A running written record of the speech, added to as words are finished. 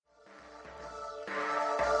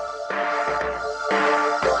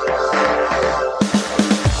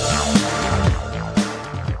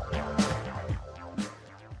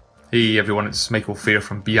Hey everyone, it's Michael Fair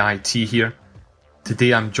from BIT here.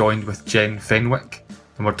 Today I'm joined with Jen Fenwick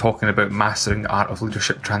and we're talking about mastering the art of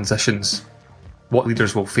leadership transitions. What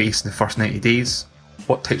leaders will face in the first 90 days,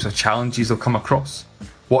 what types of challenges they'll come across,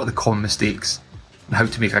 what are the common mistakes, and how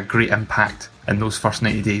to make a great impact in those first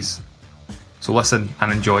 90 days. So listen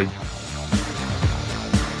and enjoy.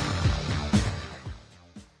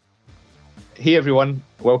 Hey everyone,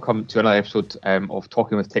 welcome to another episode of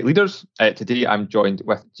Talking with Tech Leaders. Today I'm joined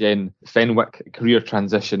with Jen Fenwick, career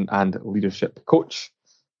transition and leadership coach.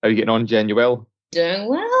 How are you getting on, Jen? You well? Doing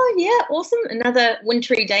well, yeah, awesome. Another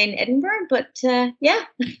wintry day in Edinburgh, but yeah,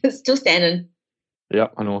 still standing. Yeah,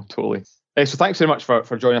 I know, totally. So thanks very much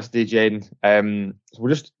for joining us today, Jen. So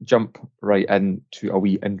we'll just jump right into a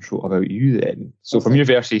wee intro about you then. So Awesome. From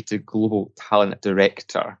university to global talent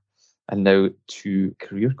director and now to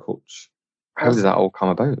career coach. How did that all come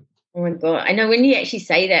about? Oh my God. I know when you actually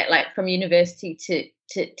say that, like from university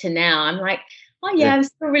to now, I'm like, oh yeah, I'm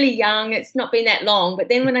still really young. It's not been that long. But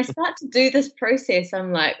then when I start to do this process,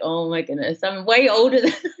 I'm like, oh my goodness, I'm way older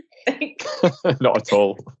than I think. Not at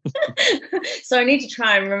all. So I need to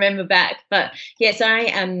try and remember back. But yes, I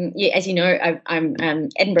as you know, I'm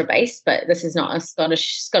Edinburgh based, but this is not a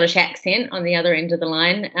Scottish accent on the other end of the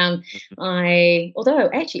line. Although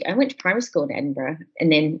I went to primary school in Edinburgh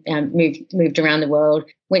and then moved around the world.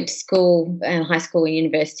 Went to school, high school and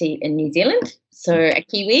university in New Zealand. So a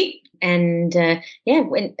Kiwi. And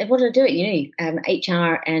what did I do at uni?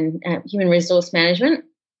 HR and human resource management.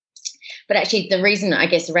 But actually, the reason, I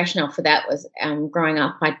guess, the rationale for that was growing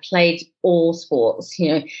up, I played all sports.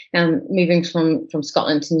 Moving from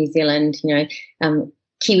Scotland to New Zealand,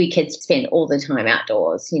 Kiwi kids spend all the time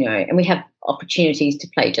outdoors, and we have opportunities to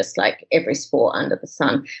play just like every sport under the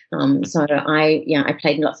sun. So I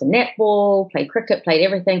played lots of netball, played cricket, played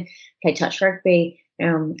everything, played touch rugby,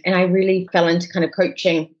 and I really fell into kind of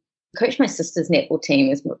coaching. Coached my sister's netball team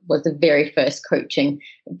was the very first coaching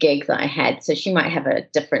gig that I had. So she might have a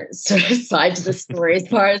different sort of side to the story as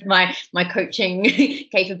far as my coaching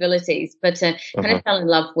capabilities. But kind of fell in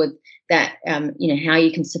love with that, how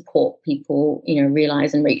you can support people,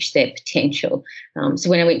 realize and reach their potential. So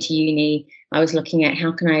when I went to uni, I was looking at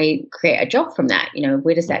how can I create a job from that?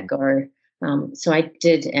 Where does that go? So I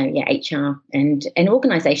did HR and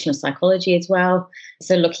organizational psychology as well.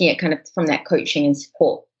 So looking at kind of from that coaching and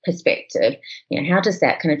support perspective, how does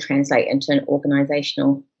that kind of translate into an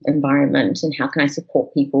organizational environment, and how can I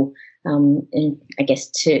support people in, I guess,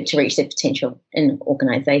 to reach their potential in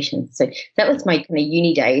organizations? So that was my kind of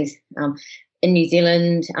uni days. In New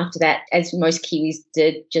Zealand, after that, as most Kiwis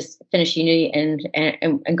did, just finish uni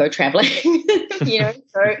and go traveling.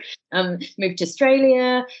 So moved to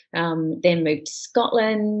Australia, then moved to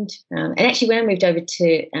Scotland, and actually when I moved over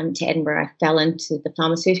to Edinburgh, I fell into the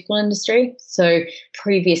pharmaceutical industry. So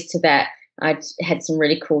previous to that, I'd had some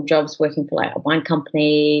really cool jobs working for like a wine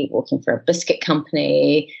company, working for a biscuit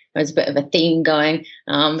company. There was a bit of a theme going,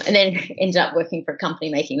 and then ended up working for a company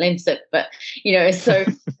making lemsip. So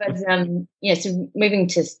moving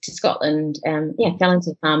to Scotland, fell into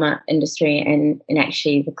the pharma industry and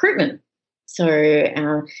actually recruitment. So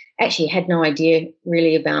actually had no idea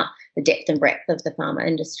really about the depth and breadth of the pharma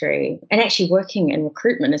industry, and actually working in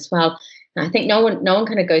recruitment as well. And I think no one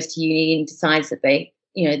kind of goes to uni and decides that they're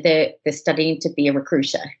studying to be a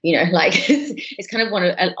recruiter, it's kind of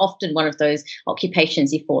often one of those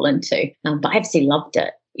occupations you fall into. But I absolutely loved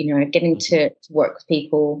it, getting to work with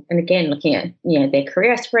people, and again, looking at, their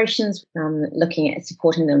career aspirations, looking at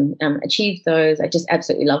supporting them achieve those. I just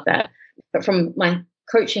absolutely love that. But from my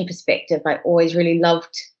coaching perspective, I always really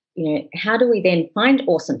loved, how do we then find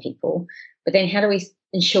awesome people, but then how do we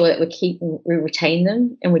ensure that we retain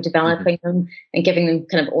them and we're developing them and giving them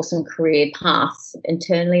kind of awesome career paths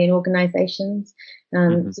internally in organizations. So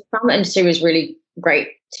the pharma industry was really great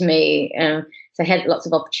to me. So I had lots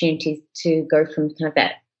of opportunities to go from kind of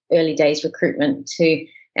that early days recruitment to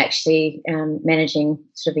actually managing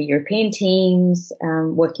sort of European teams,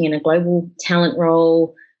 working in a global talent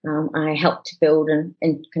role. I helped to build an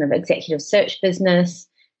kind of executive search business,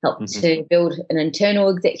 helped to build an internal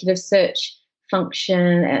executive search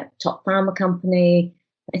function at a top pharma company.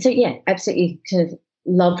 And so, absolutely kind of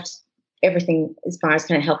loved everything as far as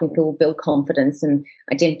kind of helping people build confidence and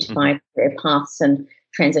identify career paths and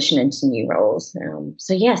transition into new roles.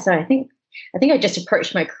 So I think I just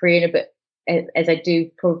approached my career in a bit as I do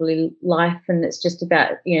probably life, and it's just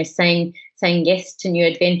about, saying yes to new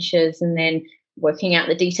adventures and then working out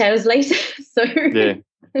the details later. So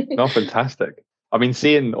fantastic. I mean,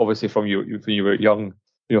 seeing obviously from you when you were young,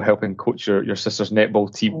 helping coach your sister's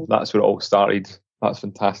netball team, that's where it all started. That's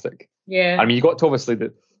fantastic. Yeah. I mean, you got to obviously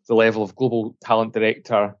the level of global talent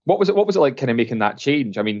director. What was it like kind of making that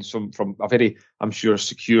change? I mean, from a very, I'm sure,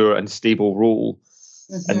 secure and stable role,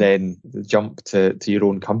 and then the jump to your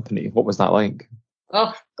own company. What was that like?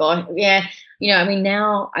 Oh, God, yeah. I mean,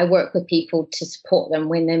 now I work with people to support them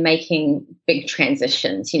when they're making big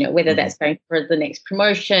transitions, whether that's going for the next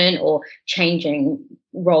promotion or changing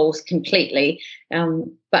roles completely.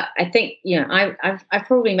 But I think, I've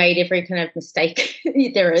probably made every kind of mistake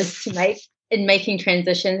there is to make in making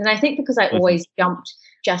transitions. And I think because I always jumped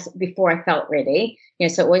just before I felt ready,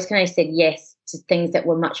 so always kind of said yes to things that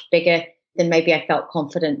were much bigger than maybe I felt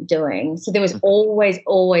confident doing. So there was always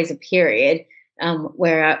a period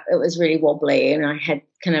where it was really wobbly, and I had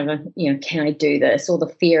kind of a, can I do this? Or the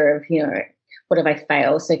fear of, what if I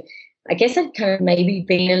fail? So I guess I'd kind of maybe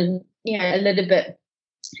been, a little bit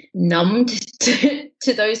numbed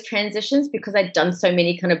to those transitions because I'd done so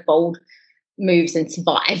many kind of bold moves and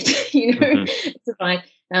survived, survived.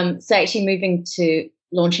 So actually moving to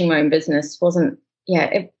launching my own business wasn't,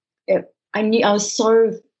 I knew I was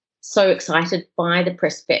so excited by the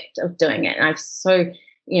prospect of doing it. And I've so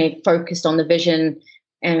focused on the vision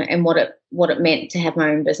and what it meant to have my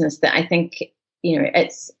own business that I think,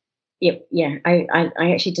 it's, I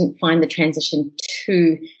actually didn't find the transition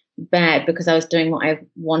too bad because I was doing what I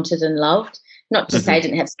wanted and loved. Not to say I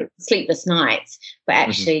didn't have sleepless nights, but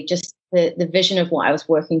actually just the vision of what I was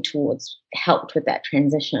working towards helped with that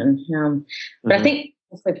transition. But I think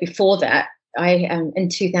also before that, I in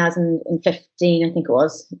 2015, I think it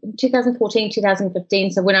was 2014,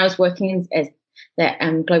 2015. So when I was working as that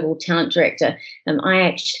global talent director, I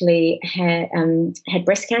actually had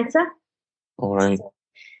breast cancer. All right.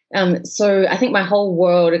 So I think my whole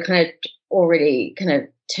world had kind of already kind of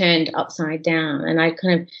turned upside down, and I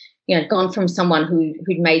kind of gone from someone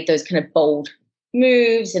who'd made those kind of bold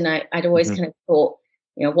moves, and I'd always kind of thought,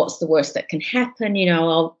 what's the worst that can happen?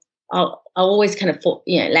 I'll always kind of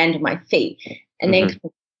land on my feet, and then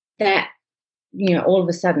that. All of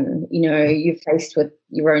a sudden, you're faced with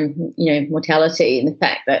your own, mortality and the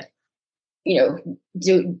fact that,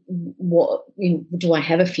 do I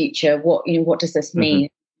have a future? What does this mean?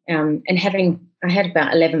 And I had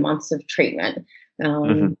about 11 months of treatment,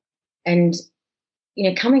 and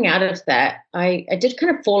coming out of that, I did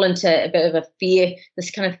kind of fall into a bit of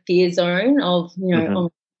this kind of fear zone of, on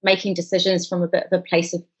making decisions from a bit of a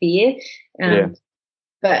place of fear,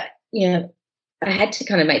 but I had to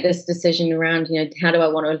kind of make this decision around, how do I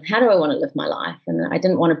want to live my life? And I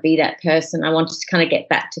didn't want to be that person. I wanted to kind of get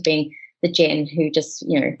back to being the Jen who just,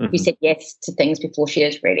 who said yes to things before she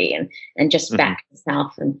was ready and just backed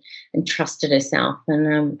herself and trusted herself.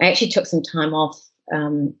 And I actually took some time off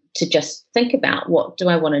to just think about what do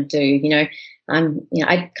I want to do.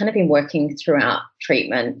 I'd kind of been working throughout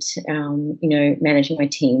treatment, managing my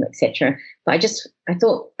team, etc. But I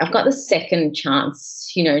thought I've got the second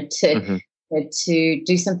chance, to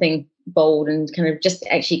do something bold and kind of just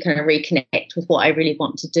actually kind of reconnect with what I really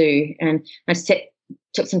want to do. And I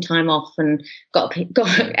took some time off and got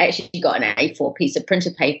an A4 piece of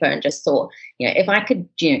printed paper and just thought, if I could,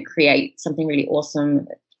 create something really awesome,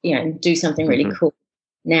 and do something really cool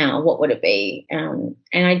now, what would it be? And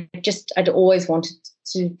I'd always wanted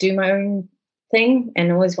to do my own thing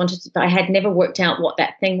and always wanted to, but I had never worked out what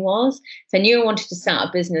that thing was. So I knew I wanted to start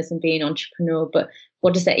a business and be an entrepreneur, but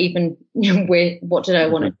what does that even, what did I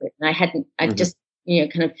want to do? And I'd just,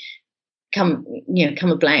 kind of come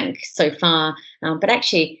a blank so far. But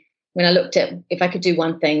actually, when I looked at if I could do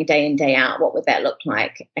one thing day in, day out, what would that look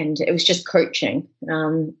like? And it was just coaching,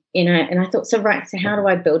 and I thought, so how do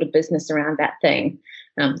I build a business around that thing?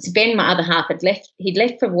 So Ben, my other half, he'd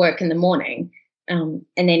left for work in the morning. And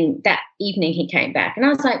then that evening he came back and I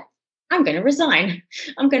was like, I'm going to resign.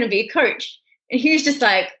 I'm going to be a coach. And he was just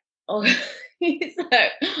like, oh, he's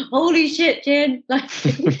like, holy shit, Jen. Like,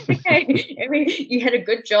 you had a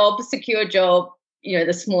good job, secure job,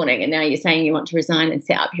 this morning. And now you're saying you want to resign and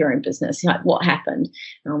set up your own business. Like, what happened?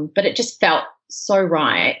 But it just felt so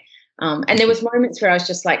right. And there was moments where I was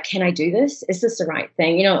just like, can I do this? Is this the right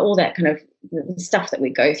thing? All that kind of stuff that we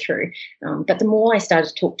go through. But the more I started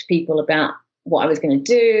to talk to people about what I was going to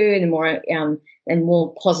do, and the more and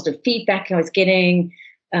more positive feedback I was getting,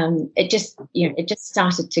 it just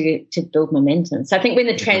started to build momentum. So I think when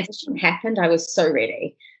the transition happened, I was so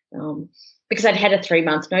ready, because I'd had a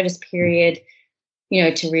 3-month notice period,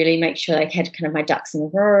 to really make sure I had kind of my ducks in a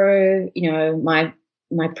row.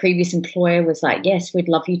 My previous employer was like, yes, we'd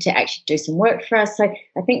love you to actually do some work for us. So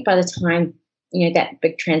I think by the time that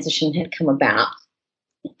big transition had come about,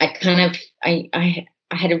 I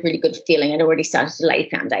had a really good feeling. I'd already started to lay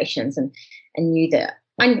foundations and knew that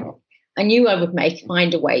I knew I would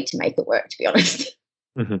find a way to make it work, to be honest.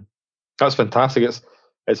 Mm-hmm. That's fantastic.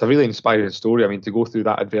 It's a really inspiring story. I mean, to go through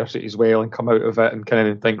that adversity as well and come out of it and kind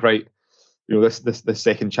of think, right, this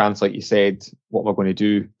second chance, like you said, what am I going to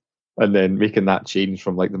do? And then making that change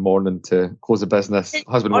from like the morning to close the business.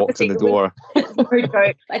 Husband walks in the door.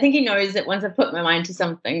 I think he knows that once I put my mind to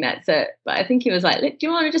something, that's it. But I think he was like, "Do you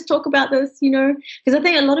want to just talk about this?" Because I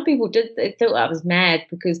think a lot of people they thought I was mad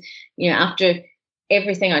because after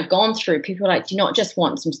everything I'd gone through, people were like, "Do you not just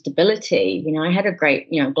want some stability?" I had a great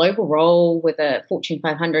global role with a Fortune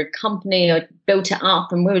 500 company. I built it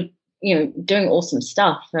up, and we were doing awesome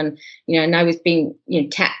stuff, and and I was being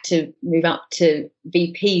tapped to move up to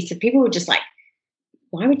VP. So people were just like,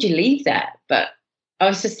 "Why would you leave that?" But I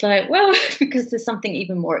was just like, well, because there's something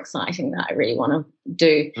even more exciting that I really want to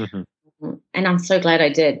do. Mm-hmm. And I'm so glad I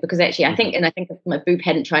did, because actually I think if my boob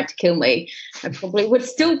hadn't tried to kill me, I probably would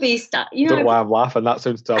still be stuck. I don't know why I'm laughing. That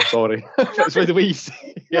sounds I'm sorry. That's the way you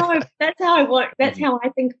say. No, that's how I want. That's how I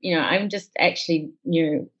think. I'm just actually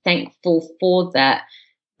thankful for that,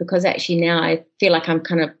 because actually now I feel like I'm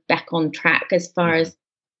kind of back on track as far as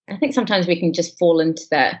I think sometimes we can just fall into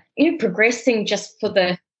that progressing just for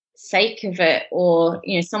the sake of it, or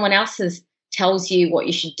someone else tells you what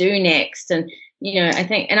you should do next. And I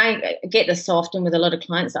think, and I get this so often with a lot of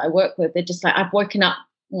clients that I work with, they're just like, I've woken up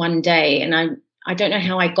one day and I don't know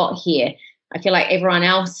how I got here. I feel like everyone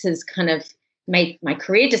else has kind of made my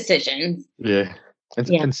career decisions.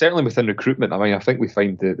 And certainly within recruitment, I mean, I think we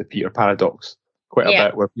find the Peter paradox quite a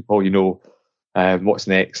bit, where people what's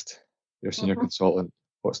next? You're a senior consultant,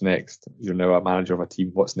 what's next? You're now a manager of a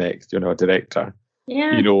team, what's next? You're now a director.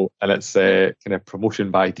 And it's kind of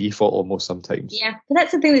promotion by default almost sometimes. Yeah, but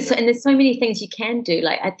that's the thing. There's so many things you can do.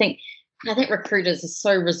 Like I think recruiters are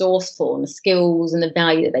so resourceful, and the skills and the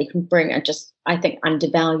value that they can bring are just, I think,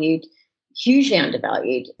 undervalued, hugely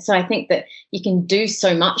undervalued. So I think that you can do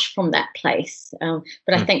so much from that place.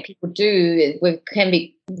 But I think people can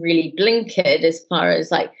be really blinkered as far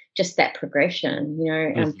as like just that progression,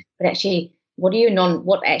 but actually, what do you love?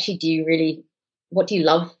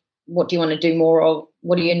 What do you want to do more of?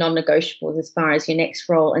 What are your non-negotiables as far as your next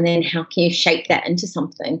role? And then how can you shape that into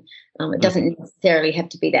something? It doesn't necessarily have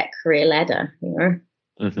to be that career ladder,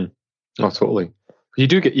 Oh, totally. You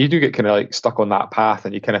do get kind of like stuck on that path,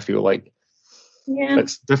 and you kind of feel like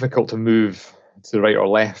it's difficult to move to the right or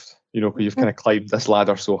left, because you've kind of climbed this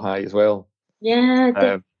ladder so high as well.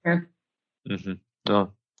 Yeah.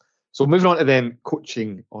 So moving on to then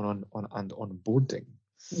coaching on onboarding.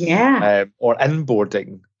 Or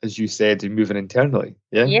inboarding, as you said, and moving internally.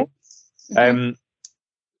 Yeah.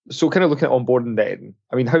 So kind of looking at onboarding then,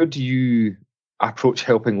 I mean, how do you approach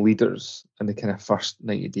helping leaders in the kind of first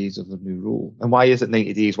 90 days of their new role? And why is it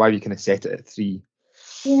 90 days? Why have you kind of set it at 3?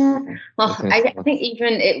 Yeah. Well, I think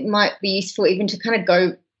even it might be useful even to kind of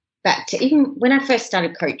go back to even when I first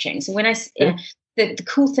started coaching. So when the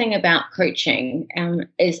cool thing about coaching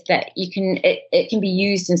is that it can be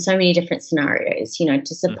used in so many different scenarios,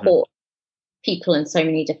 to support people in so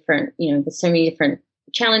many different, with so many different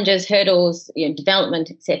challenges, hurdles,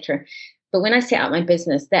 development, etc. But when I set up my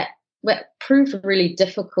business, that proved really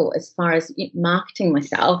difficult as far as marketing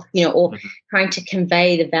myself, or trying to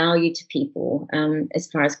convey the value to people as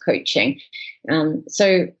far as coaching.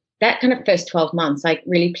 So that kind of first 12 months, I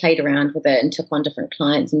really played around with it and took on different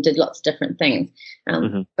clients and did lots of different things,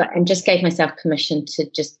 and just gave myself permission to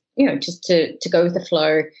just to go with the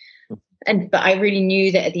flow. But I really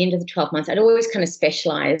knew that at the end of the 12 months, I'd always kind of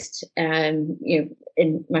specialized,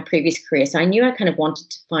 in my previous career. So I knew I kind of wanted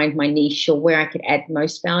to find my niche or where I could add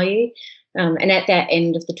most value. And at that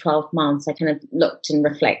end of the 12 months, I kind of looked and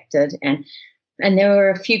reflected, and there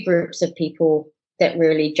were a few groups of people that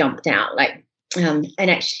really jumped out, like, and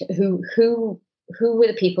actually who were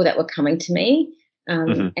the people that were coming to me,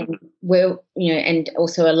 and were, and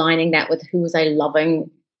also aligning that with who was I loving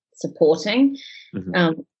supporting.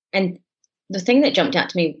 And the thing that jumped out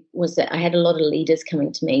to me was that I had a lot of leaders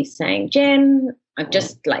coming to me saying, Jen, I've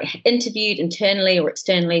just interviewed internally or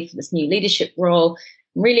externally for this new leadership role.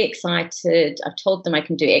 I'm really excited. I've told them I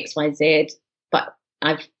can do X, Y, Z, but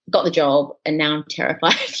I've got the job and now I'm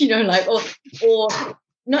terrified, or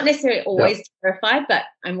not necessarily always terrified, but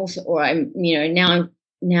I'm also, or I'm, now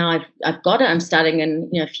I've got it. I'm starting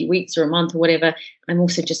in, a few weeks or a month or whatever. I'm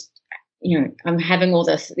also just, I'm having all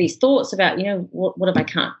these thoughts about, what if I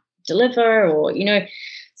can't deliver, or,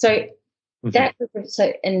 so that,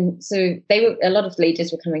 so they were, a lot of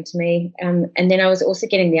leaders were coming to me. And then I was also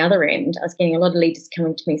getting the other end. I was getting a lot of leaders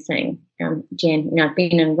coming to me saying, Jen, I've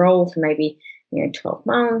been in role for maybe 12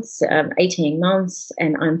 months, 18 months,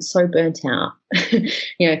 and I'm so burnt out.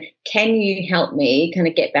 Can you help me kind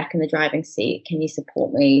of get back in the driving seat? Can you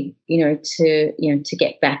support me, to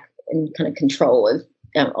get back in kind of control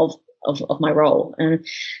of my role? And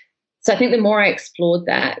so I think the more I explored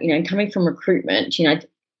that, coming from recruitment, I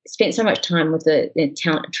spent so much time with the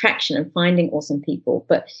talent attraction and finding awesome people,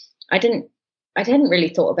 but I hadn't really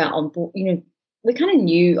thought about onboard. We kind of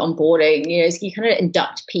knew onboarding. So you kind of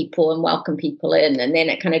induct people and welcome people in, and then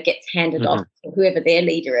it kind of gets handed off to whoever their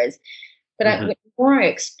leader is. But the more I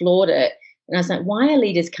explored it, and I was like, why are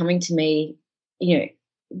leaders coming to me?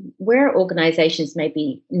 Where are organizations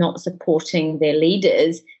maybe not supporting their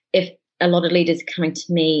leaders if a lot of leaders are coming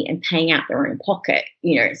to me and paying out their own pocket?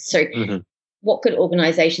 So what could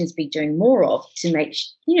organizations be doing more of to make,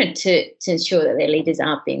 to ensure that their leaders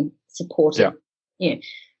are being supported?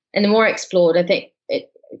 And the more I explored, I think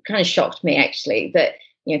it kind of shocked me actually that,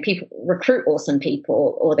 people recruit awesome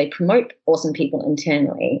people or they promote awesome people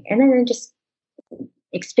internally and then just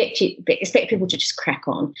expect people to just crack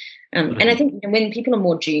on. And I think when people are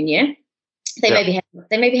more junior, they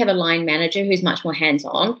maybe have a line manager who's much more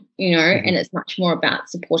hands-on, and it's much more about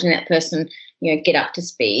supporting that person, get up to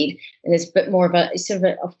speed. And there's a bit more of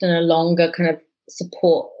often a longer kind of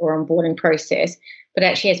support or onboarding process. But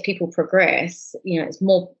actually, as people progress, it's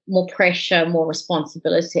more pressure, more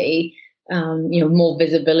responsibility, more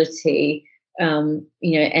visibility, but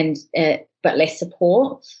less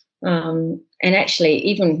support. And actually,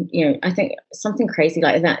 even, I think something crazy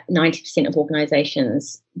like that, 90% of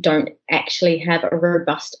organizations don't actually have a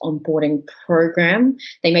robust onboarding program.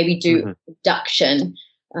 They maybe do induction,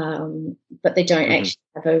 but they don't actually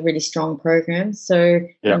have a really strong program. So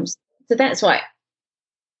that's why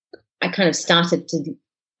I kind of started to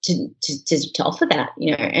offer that,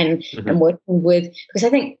 and working with, because I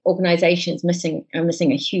think organizations are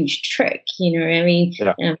missing a huge trick,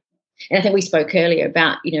 and I think we spoke earlier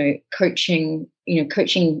about, coaching,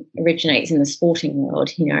 coaching originates in the sporting world,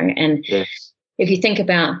 and if you think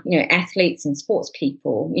about, athletes and sports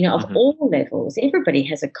people, of all levels, everybody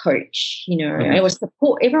has a coach, or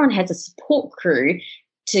support, everyone has a support crew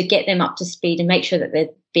to get them up to speed and make sure that they're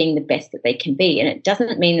being the best that they can be. And it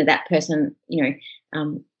doesn't mean that person,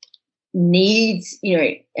 needs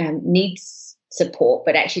support,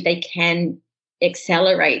 but actually they can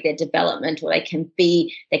accelerate their development, or they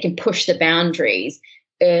can push the boundaries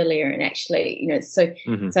earlier. And actually, so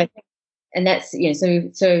I think, and that's,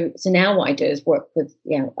 so now what I do is work with,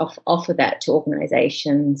 offer that to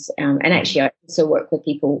organizations. And actually I also work with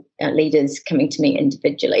people, leaders coming to me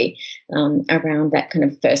individually around that kind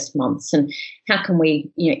of first months, and how can we,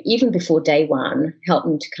 even before day one, help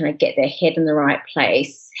them to kind of get their head in the right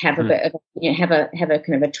place, have a bit of, have a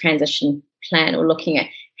kind of a transition plan, or looking at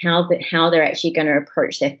how they're actually going to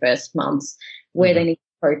approach their first months, where they need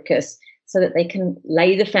to focus, so that they can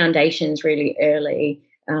lay the foundations really early.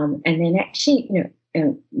 And then actually,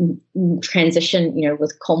 transition,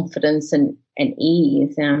 with confidence and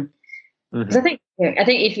ease. Because I think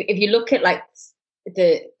if you look at like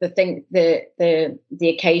the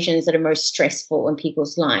occasions that are most stressful in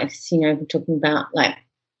people's lives, we're talking about like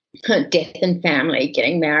death in family,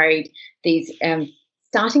 getting married, these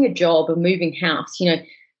starting a job or moving house.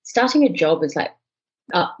 Starting a job is like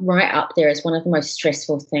right up there as one of the most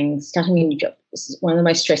stressful things. Starting a new job is one of the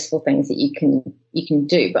most stressful things that you can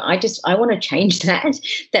do. But I want to change that.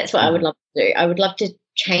 That's what I would love to do. I would love to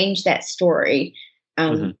change that story,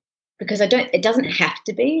 because it doesn't have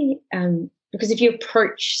to be. Because if you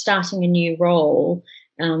approach starting a new role,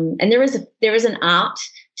 and there is an art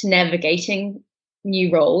to navigating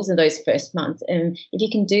new roles in those first months, and if you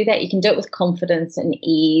can do that, you can do it with confidence and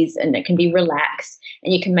ease, and it can be relaxed,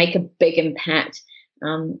 and you can make a big impact.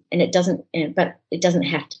 And it doesn't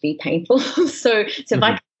have to be painful. so if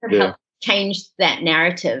I can help change that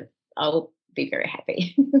narrative, I'll be very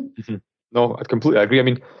happy. No, I completely agree. I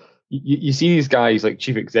mean, you see these guys like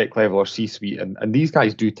chief exec level or C-suite, and these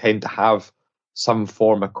guys do tend to have some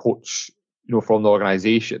form of coach, from the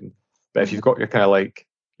organization. But if you've got your kind of like,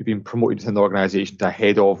 you've been promoted within the organization to a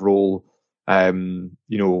head of role, I don't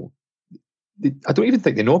even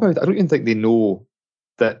think they know about it. I don't even think they know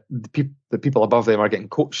that the people above them are getting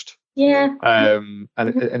coached. And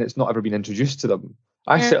it's not ever been introduced to them.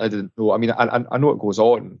 I certainly didn't know. I mean, I know it goes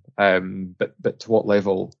on, but to what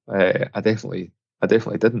level? I definitely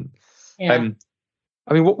didn't. I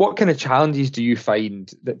mean, what kind of challenges do you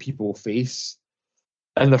find that people face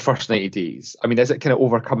in the first 90 days? I mean, is it kind of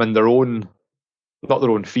overcoming their own, not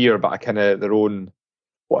their own fear, but a kind of their own,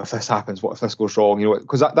 what if this happens? What if this goes wrong?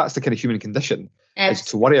 Because that's the kind of human condition. is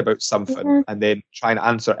to worry about something and then try and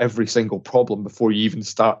answer every single problem before you even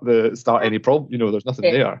start any problem. There's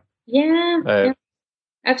nothing there. Yeah.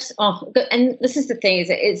 And this is the thing: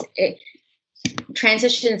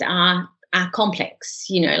 transitions are complex.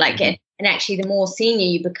 And actually, the more senior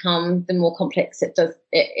you become, the more complex it does.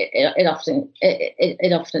 It often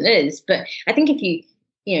is. But I think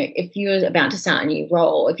if you're about to start a new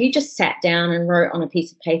role, if you just sat down and wrote on a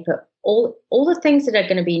piece of paper all the things that are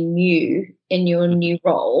going to be new in your new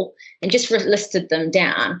role and just listed them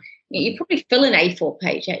down, you probably fill an A4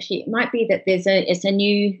 page. Actually, it might be that it's a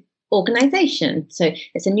new organization, so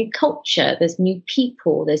it's a new culture, there's new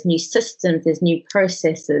people, there's new systems, there's new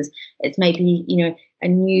processes. It's maybe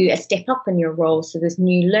a step up in your role, so there's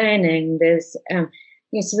new learning, there's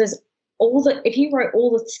so there's if you wrote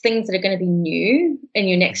all the things that are going to be new in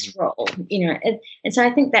your next role, and so I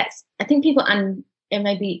think people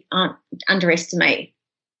maybe underestimate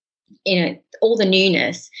all the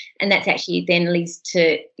newness, and that's actually then leads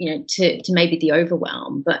to to maybe the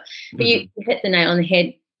overwhelm. But you hit the nail on the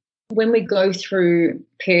head. When we go through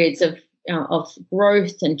periods of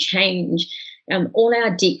growth and change, all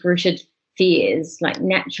our deep-rooted fears, like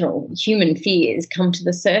natural human fears, come to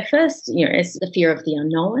the surface. It's the fear of the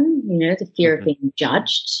unknown, the fear of being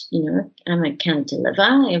judged. Can I deliver?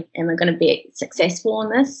 Am I going to be successful on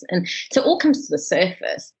this? And so it all comes to the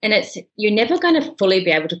surface. And you're never going to fully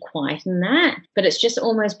be able to quieten that, but it's just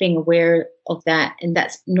almost being aware of that. And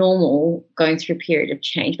that's normal going through a period of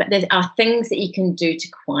change. But there are things that you can do to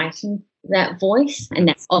quieten that voice. And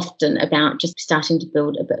that's often about just starting to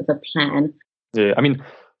build a bit of a plan. Yeah, I mean,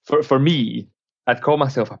 For me, I'd call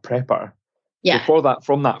myself a prepper. Yeah. So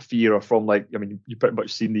from that fear, or from you pretty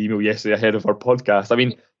much seen the email yesterday ahead of our podcast.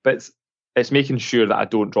 But it's making sure that I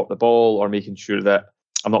don't drop the ball, or making sure that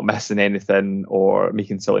I'm not missing anything or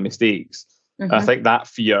making silly mistakes. And I think that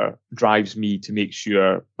fear drives me to make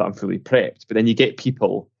sure that I'm fully prepped. But then you get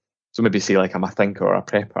people, so maybe say like I'm a thinker or a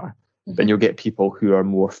prepper, then you'll get people who are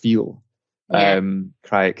more feel. Kind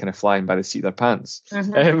of flying by the seat of their pants.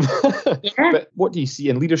 But what do you see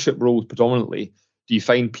in leadership roles predominantly? Do you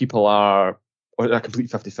find people are a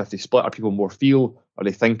complete 50-50 split? Are people more feel? Are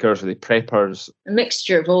they thinkers? Are they preppers? A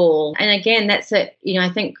mixture of all. And again, that's it. I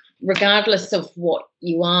think regardless of what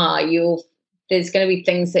you are, there's going to be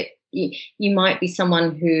things that you might be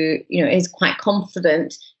someone who is quite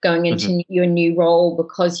confident going into your new role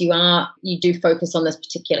because you do focus on this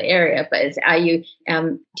particular area. But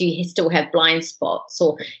do you still have blind spots,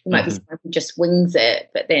 or you might be someone who just wings it,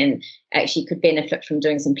 but then actually could benefit from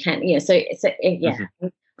doing some planning. You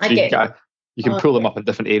can pull them up in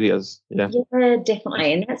different areas. Yeah,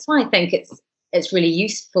 definitely, and that's why I think it's really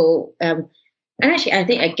useful. And actually, I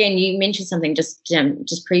think again you mentioned something just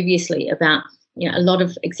previously about. A lot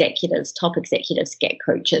of top executives get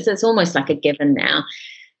coaches. It's almost like a given now.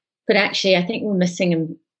 But actually, I think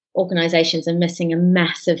organizations are missing a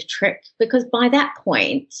massive trick, because by that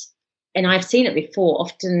point, and I've seen it before,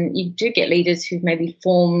 often you do get leaders who've maybe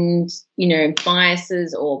formed,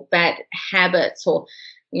 biases or bad habits, or,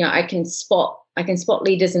 I can spot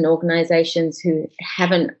leaders in organizations who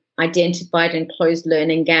haven't identified and closed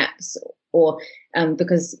learning gaps, or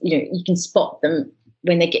because, you can spot them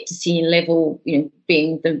when they get to senior level,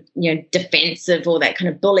 being the, defensive or that kind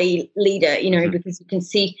of bully leader, because you can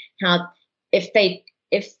see how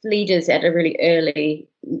if leaders at a really early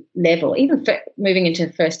level, even moving into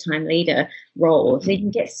a first-time leader role, if they can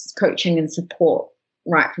get coaching and support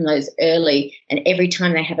right from those early, and every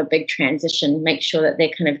time they have a big transition, make sure that they're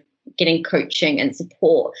kind of getting coaching and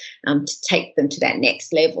support to take them to that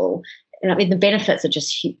next level. And I mean, the benefits are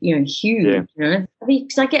just, huge,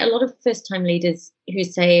 because I get a lot of first-time leaders who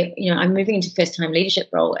say, I'm moving into first-time leadership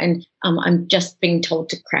role and I'm just being told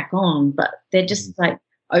to crack on, but they're just like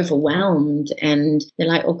overwhelmed, and they're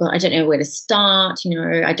like, oh God, I don't know where to start.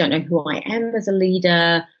 I don't know who I am as a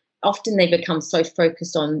leader. Often they become so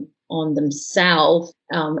focused on themselves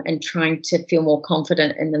and trying to feel more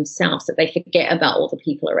confident in themselves that they forget about all the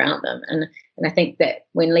people around them. And I think that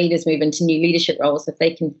when leaders move into new leadership roles, if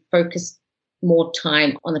they can focus more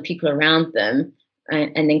time on the people around them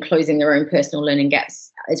and then closing their own personal learning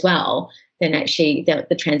gaps as well, then actually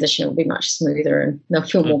the transition will be much smoother and they'll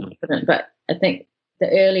feel more confident. But I think the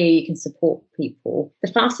earlier you can support people,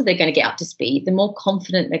 the faster they're going to get up to speed, the more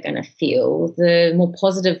confident they're going to feel, the more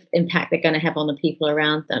positive impact they're going to have on the people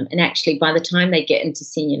around them. And actually, by the time they get into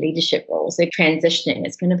senior leadership roles, they're transitioning,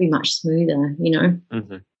 it's going to be much smoother,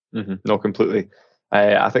 No, completely.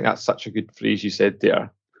 I think that's such a good phrase you said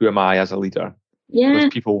there. Who am I as a leader? Yeah. Because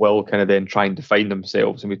people will kind of then try and define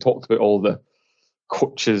themselves. And we talked about all the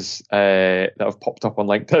coaches that have popped up on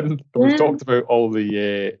LinkedIn. And we've talked about all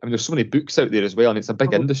the, there's so many books out there as well, and it's a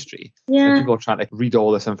big industry. Yeah. And people are trying to read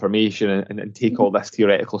all this information and take all this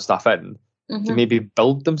theoretical stuff in to maybe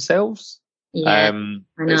build themselves. Yeah,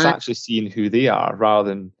 it's actually seeing who they are rather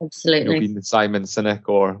than being the Simon Sinek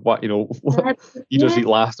or what leaders eat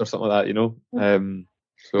last or something like that.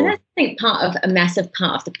 So and I think a massive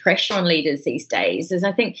part of the pressure on leaders these days is,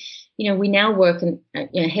 I think, we now work in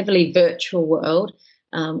a heavily virtual world.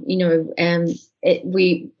 There's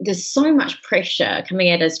so much pressure coming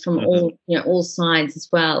at us from all sides as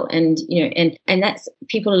well, and that's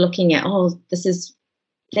people are looking at,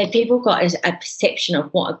 people got a perception of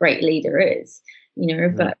what a great leader is,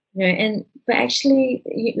 but actually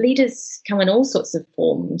leaders come in all sorts of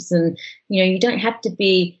forms, and you don't have to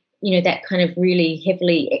be that kind of really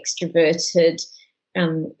heavily extroverted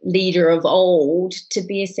leader of old to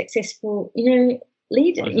be a successful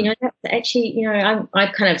leader. That's actually I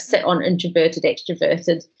kind of sit on introverted,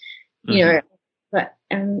 extroverted, but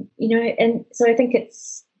and so I think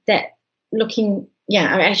it's that looking.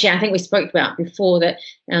 Yeah, actually, I think we spoke about before that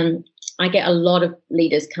I get a lot of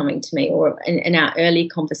leaders coming to me, or in our early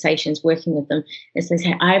conversations working with them, is they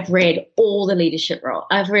say, I've read all the leadership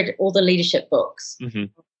books,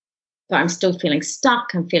 but I'm still feeling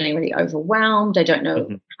stuck. I'm feeling really overwhelmed. I don't know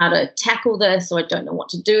how to tackle this, or I don't know what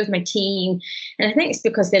to do with my team. And I think it's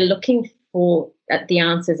because they're looking for the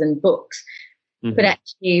answers in books. But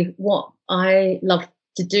actually, what I love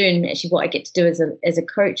to do, and actually what I get to do as a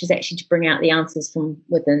coach, is actually to bring out the answers from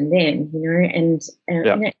within them,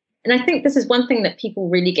 and I think this is one thing that people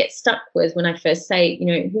really get stuck with when I first say,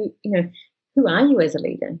 who are you as a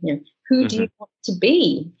leader? Who do you want to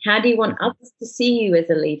be? How do you want others to see you as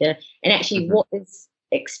a leader? And actually, what is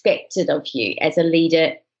expected of you as a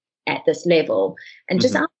leader at this level? And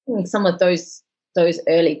just asking some of those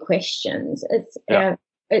early questions,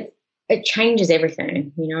 it changes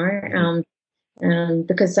everything,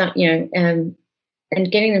 because and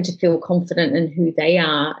getting them to feel confident in who they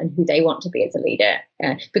are and who they want to be as a leader.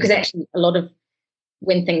 Because actually, a lot of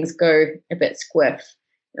when things go a bit squiff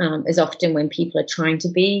is often when people are trying to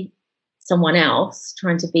be someone else,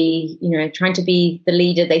 trying to be the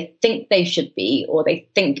leader they think they should be, or they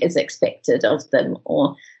think is expected of them,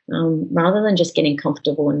 or rather than just getting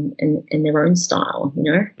comfortable in their own style,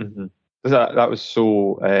 That was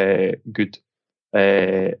so good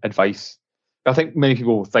advice. I think many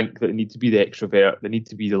people think that they need to be the extrovert, they need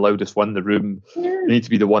to be the loudest one in the room, they need to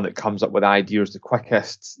be the one that comes up with ideas the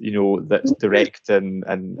quickest, that's direct and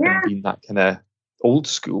being that kind of old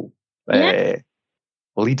school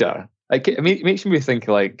leader. Like, it makes me think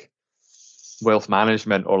like wealth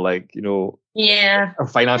management, or like, or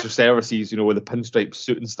financial services, with the pinstripe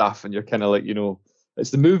suit and stuff, and you're kind of like,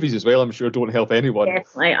 it's the movies as well, I'm sure, don't help anyone.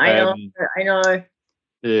 Yes, I know.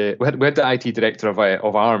 Yeah, we had the IT director of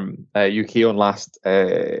ARM UK on last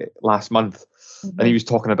month, and he was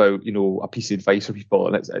talking about a piece of advice for people,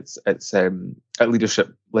 and it's at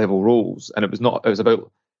leadership level roles, and it was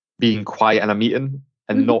about being quiet in a meeting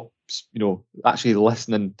and not actually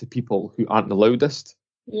listening to people who aren't the loudest.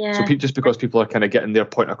 Yeah. So just because people are kind of getting their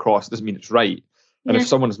point across doesn't mean it's right. And if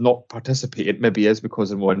someone's not participating, maybe it's because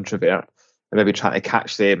they're more introvert, and maybe trying to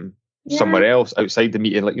catch them somewhere else outside the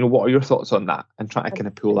meeting, like, what are your thoughts on that, and try to kind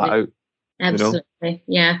of pull that out. Absolutely.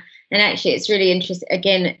 Yeah. And actually, it's really interesting.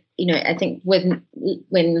 Again, I think when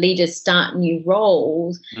leaders start new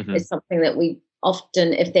roles, it's something that we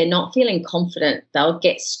often, if they're not feeling confident, they'll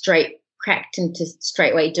get cracked into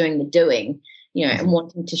straight away doing the doing, and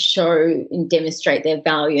wanting to show and demonstrate their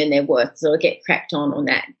value and their worth. So get cracked on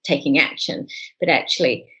that, taking action. But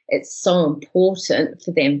actually, it's so important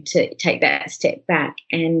for them to take that step back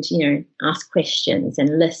and, ask questions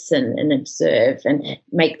and listen and observe, and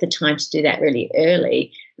make the time to do that really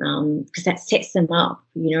early, because that sets them up,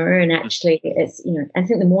 and actually it's, I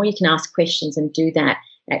think the more you can ask questions and do that,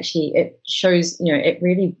 actually it shows, it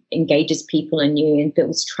really engages people in you and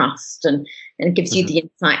builds trust, and it gives you the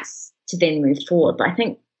insights to then move forward. But I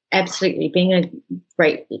think absolutely being a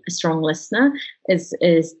strong listener is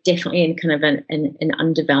definitely in kind of an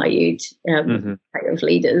undervalued trait of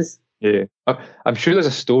leaders. Yeah, I'm sure there's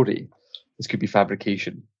a story. This could be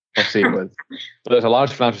fabrication, I'll say it with. But there's a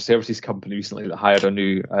large financial services company recently that hired a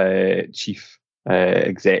new chief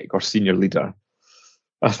exec or senior leader.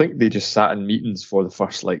 I think they just sat in meetings for the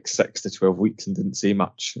first 6 to 12 weeks and didn't say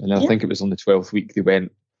much. And I think it was on the 12th week they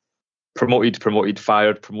went, promoted,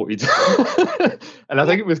 fired, promoted. And I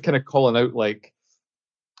think it was kind of calling out,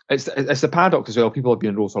 it's the paradox as well. People have been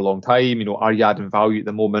in roles for a long time. Are you adding value at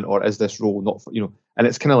the moment, or is this role not for, and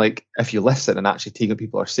it's kind of like, if you listen and actually take what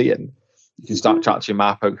people are saying, you can start to actually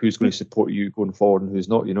map out who's going to support you going forward and who's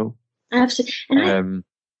not, you know. Absolutely. And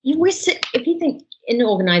if you think in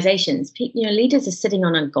organizations, leaders are sitting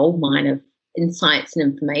on a gold mine of insights and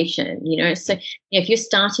information, so if you're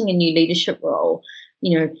starting a new leadership role,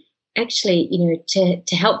 actually,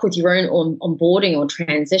 to help with your own onboarding or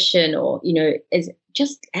transition, or is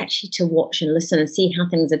just actually to watch and listen and see how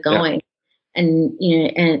things are going. And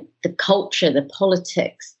and the culture, the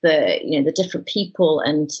politics, the different people,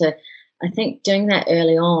 and I think doing that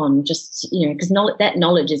early on, just because that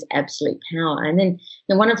knowledge is absolute power. And then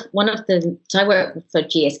so I work for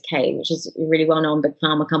GSK, which is a really well-known big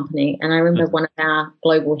pharma company, and I remember one of our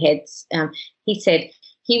global heads, he said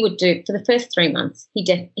he would do for the first 3 months,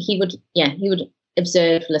 he would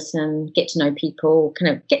observe, listen, get to know people,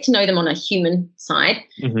 kind of get to know them on a human side.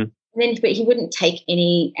 But he wouldn't take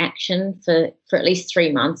any action for at least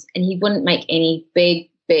 3 months, and he wouldn't make any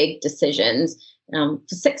big decisions for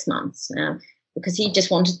 6 months, because he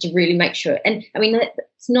just wanted to really make sure. And I mean,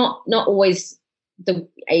 it's not always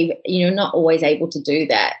not always able to do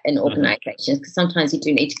that in organizations, because sometimes you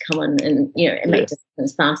do need to come in and and make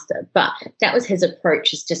decisions faster. But that was his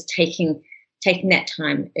approach, is just taking that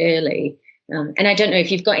time early. And I don't know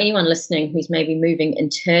if you've got anyone listening who's maybe moving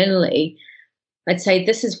internally. I'd say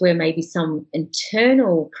this is where maybe some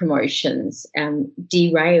internal promotions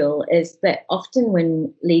derail, is that often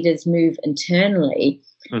when leaders move internally,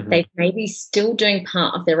 they may be still doing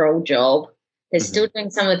part of their old job, they're still doing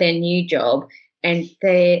some of their new job, and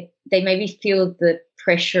they maybe feel the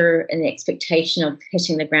pressure and the expectation of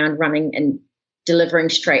hitting the ground running and delivering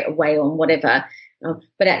straight away on whatever.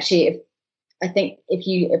 But actually, I think if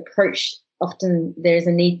you approach, often there's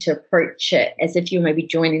a need to approach it as if you're maybe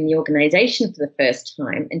joining the organization for the first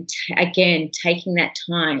time, and again, taking that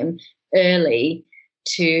time early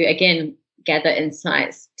to, again, gather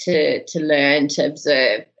insights, to learn, to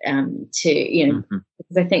observe,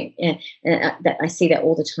 because I think that I see that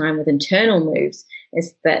all the time with internal moves,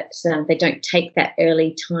 is that they don't take that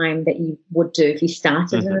early time that you would do if you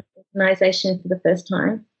started in an organization for the first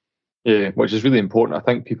time. Yeah, which is really important. I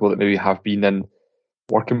think people that maybe have been in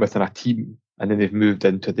working within a team and then they've moved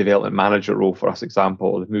into a development manager role, for us example,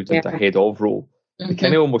 or they've moved into a head of role, they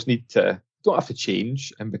kind of almost don't have to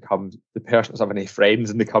change and become the person that's having any friends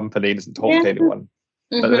in the company and doesn't talk to anyone.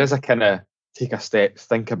 But there is a kind of take a step,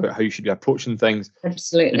 think about how you should be approaching things.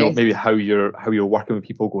 Absolutely. Maybe how you're working with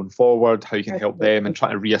people going forward, how you can help them, and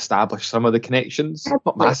trying to re-establish some of the connections.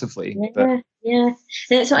 Not massively, but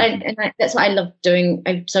that's what I love doing.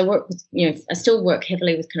 So I work with, I still work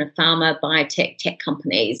heavily with kind of pharma, biotech, tech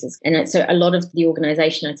companies, and so a lot of the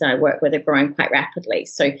organisations that I work with are growing quite rapidly.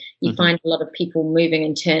 So you find a lot of people moving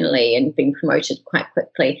internally and being promoted quite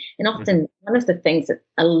quickly. And often one of the things that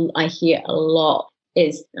I hear a lot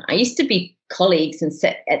is, I used to be colleagues and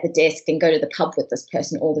sit at the desk and go to the pub with this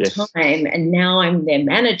person all the time, and now I'm their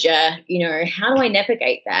manager. How do I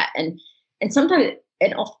navigate that? And sometimes,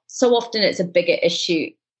 so often, it's a bigger issue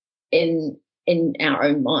in our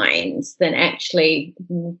own minds than actually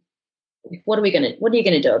what are you going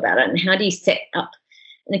to do about it, and how do you set up?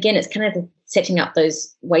 And again, it's kind of setting up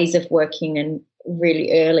those ways of working and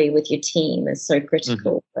really early with your team is so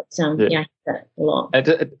critical. But I hear that a lot. And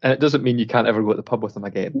it doesn't mean you can't ever go to the pub with them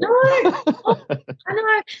again. No, I know.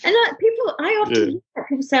 And I often hear that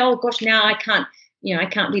people say, "Oh gosh, now I can't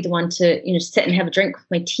be the one to sit and have a drink with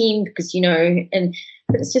my team because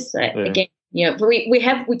but it's just that again,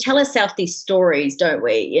 we tell ourselves these stories, don't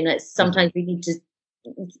we? And it's sometimes we need to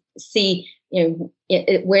see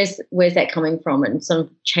where's that coming from, and sort of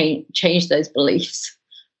change those beliefs.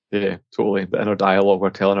 Yeah, totally. The inner dialogue we're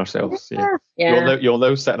telling ourselves. You'll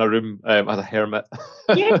now sit in a room as a hermit.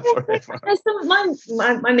 Forever.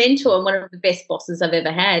 My mentor and one of the best bosses I've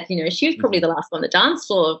ever had, she was probably the last on the dance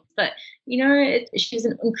floor, but she was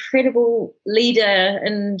an incredible leader,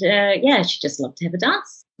 and she just loved to have a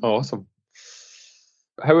dance. Oh, awesome.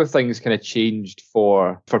 How have things kind of changed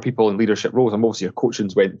for people in leadership roles? And obviously your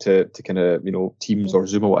coachings went to kind of Teams or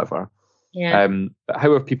Zoom or whatever. Yeah. But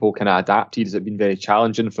how have people kind of adapted? Has it been very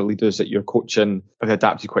challenging for leaders that you're coaching? Have they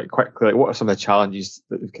adapted quite quickly? Like, what are some of the challenges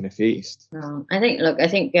that they've kind of faced? I think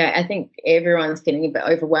everyone's getting a bit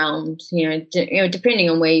overwhelmed. Depending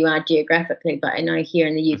on where you are geographically. But I know here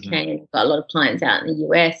in the UK, and I've got a lot of clients out in the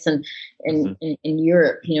US and in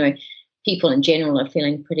Europe. People in general are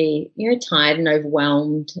feeling pretty tired and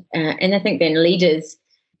overwhelmed. And I think then leaders,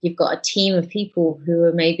 you've got a team of people who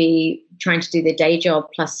are maybe trying to do their day job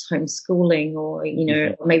plus homeschooling, or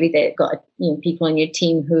or maybe they've got people on your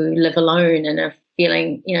team who live alone and are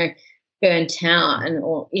feeling burnt out, and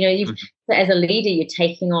as a leader you're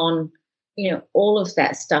taking on all of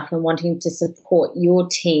that stuff and wanting to support your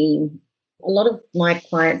team A lot of my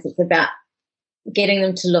clients, it's about getting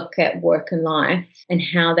them to look at work and life and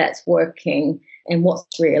how that's working and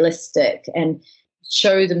what's realistic, and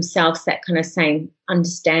show themselves that kind of same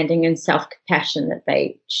understanding and self-compassion that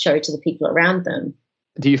they show to the people around them.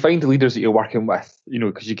 Do you find the leaders that you're working with,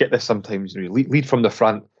 because you get this sometimes, lead from the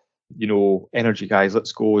front, energy guys,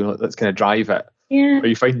 let's go, let's kind of drive it. Yeah. Or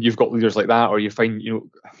you find you've got leaders like that, or you find,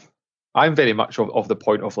 I'm very much of the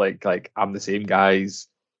point of like I'm the same guys.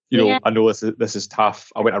 I know this is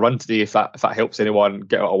tough. I went a run today. If that helps anyone,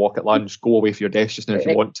 get out a walk at lunch, go away from your desk just now if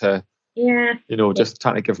you want to. Yeah. Just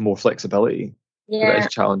trying to give more flexibility. Yeah. It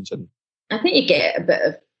is challenging. I think you get a bit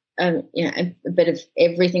of a bit of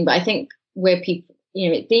everything, but I think where people,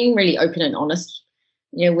 being really open and honest,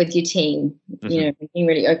 with your team, being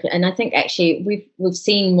really open. And I think actually we've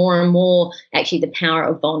seen more and more actually the power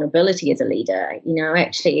of vulnerability as a leader.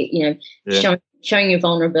 Showing your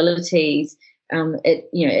vulnerabilities.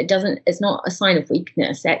 It's not a sign of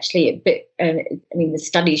weakness. Actually, the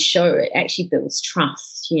studies show it actually builds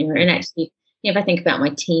trust. And actually, if I think about my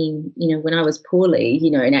team, when I was poorly,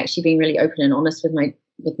 and actually being really open and honest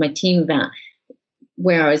with my team about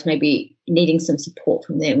where I was maybe needing some support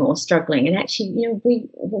from them or struggling, and actually, we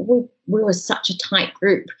were such a tight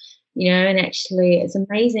group, and actually, it's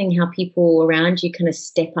amazing how people around you kind of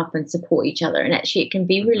step up and support each other, and actually, it can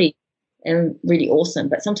be really awesome.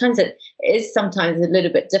 But sometimes it is a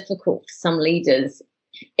little bit difficult for some leaders,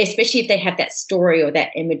 especially if they have that story or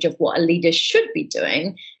that image of what a leader should be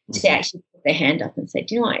doing, to actually put their hand up and say,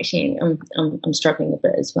 do you know what, actually I'm struggling a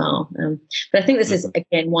bit as well. But I think this is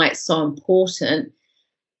again why it's so important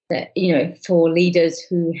that for leaders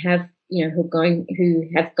who have who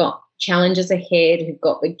have got challenges ahead, who've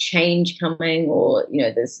got big change coming, or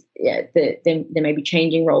there may be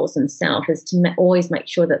changing roles themselves, is to always make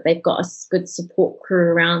sure that they've got a good support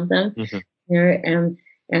crew around them, and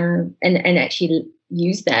actually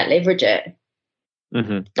use that, leverage it.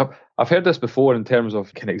 I've heard this before in terms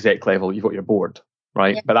of kind of exec level. You've got your board,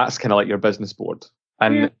 right? Yeah. But that's kind of like your business board.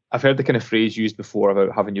 And I've heard the kind of phrase used before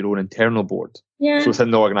about having your own internal board. Yeah. So within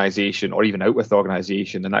the organisation, or even out with the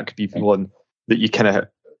organisation, and that could be people that you kind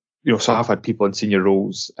of, so I've had people in senior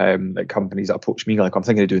roles at companies that approach me like, I'm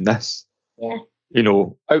thinking of doing this. Yeah.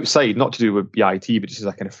 Outside, not to do with BIT, but just as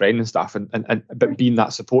a kind of friend and stuff, but being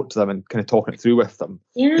that support to them and kind of talking it through with them.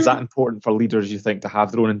 Yeah. Is that important for leaders, you think, to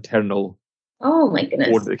have their own internal my goodness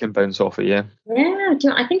board that they can bounce off of? Yeah.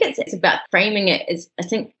 I think it's about framing it as, I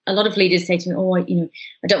think a lot of leaders say to me,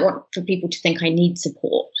 I don't want for people to think I need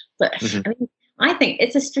support. But I think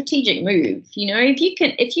it's a strategic move.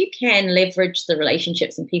 If you can leverage the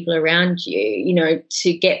relationships and people around you,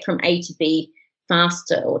 to get from A to B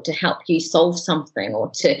faster, or to help you solve something,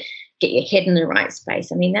 or to get your head in the right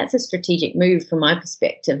space. That's a strategic move from my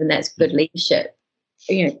perspective, and that's good leadership.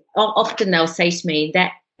 Often they'll say to me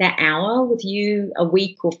that hour with you a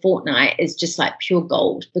week or fortnight is just like pure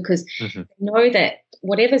gold, because they know that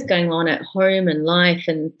whatever's going on at home and life,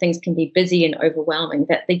 and things can be busy and overwhelming,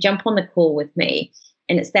 that they jump on the call with me,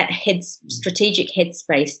 and it's that strategic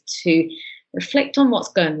headspace to reflect on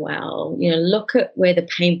what's going well, look at where the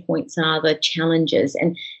pain points are, the challenges,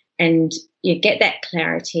 and you get that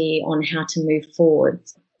clarity on how to move forward.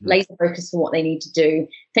 Laser focus for what they need to do.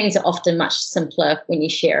 Things are often much simpler when you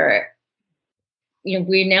share it.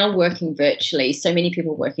 We're now working virtually. So many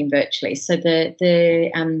people working virtually. So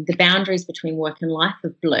the boundaries between work and life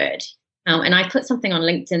have blurred. And I put something on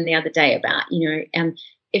LinkedIn the other day about,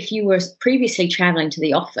 if you were previously traveling to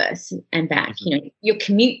the office and back, your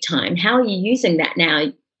commute time, how are you using that now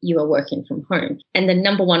you are working from home? And the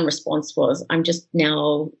number one response was, I'm just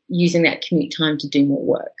now using that commute time to do more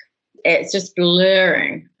work. It's just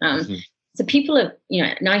blurring. So people are,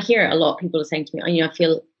 and I hear a lot, people are saying to me, I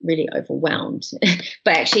feel really overwhelmed.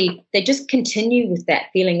 But actually, they just continue with that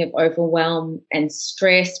feeling of overwhelm and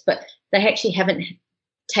stress, but they actually haven't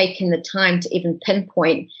taken the time to even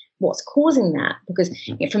pinpoint what's causing that. Because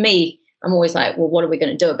for me, I'm always like, well, what are we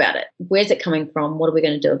going to do about it? Where's it coming from? What are we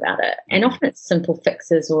going to do about it? And often it's simple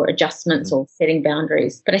fixes or adjustments or setting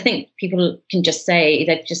boundaries. But I think people can just say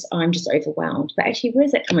I'm just overwhelmed. But actually,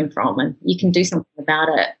 where's that coming from? And you can do something about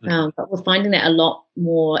it. But we're finding that a lot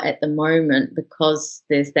more at the moment, because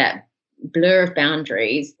there's that blur of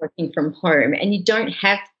boundaries working from home, and you don't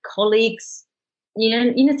have colleagues.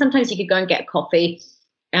 Sometimes you could go and get a coffee,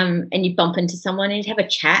 and you bump into someone and you'd have a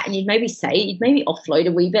chat, and you'd maybe offload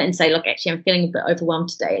a wee bit and say, look, actually, I'm feeling a bit overwhelmed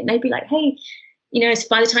today. And they'd be like, hey, so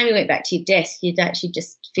by the time you went back to your desk, you'd actually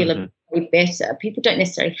just feel a bit better. People don't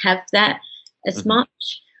necessarily have that as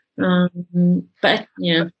much. But,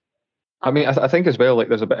 I think as well, like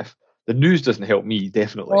there's a bit of, The news doesn't help me,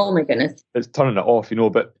 definitely. Oh my goodness. It's turning it off,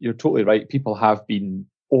 but you're totally right. People have been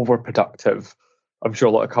overproductive. I'm sure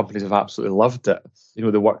a lot of companies have absolutely loved it,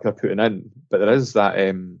 the work they're putting in. But there is that,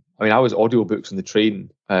 I was audiobooks on the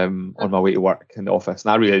train on my way to work in the office,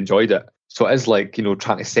 and I really enjoyed it. So it is like,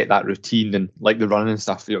 trying to set that routine and like the running and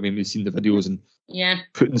stuff, we've seen the videos and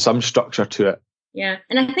putting some structure to it. Yeah.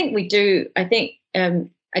 And I think we do, again,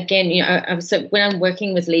 so when I'm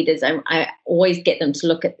working with leaders, I always get them to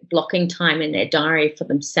look at blocking time in their diary for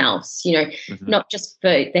themselves, not just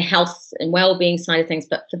for the health and well-being side of things,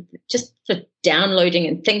 but for downloading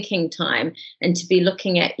and thinking time, and to be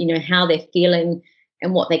looking at, how they're feeling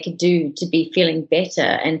and what they could do to be feeling better.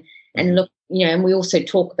 And look, and we also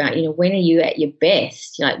talk about, when are you at your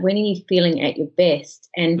best? Like, when are you feeling at your best?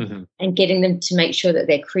 And getting them to make sure that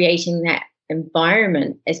they're creating that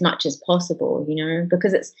environment as much as possible,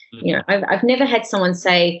 because it's, I've never had someone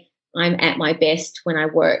say I'm at my best when I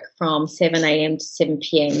work from 7 a.m. to 7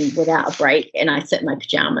 p.m. without a break and I sit in my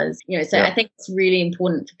pajamas, I think it's really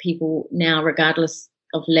important for people now, regardless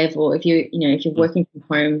of level, if you're working from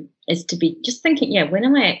home, is to be just thinking, when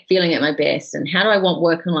am I feeling at my best, and how do I want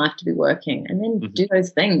work and life to be working, and then do those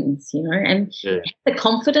things, and have the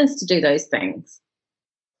confidence to do those things.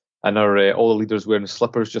 And are all the leaders wearing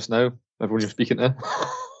slippers just now? Everyone you're speaking to?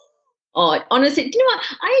 Oh, honestly, do you know what?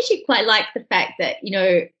 I actually quite like the fact that,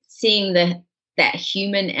 seeing that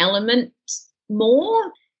human element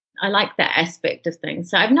more. I like that aspect of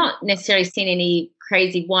things. So I've not necessarily seen any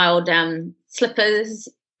crazy wild slippers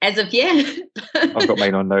as of yet. I've got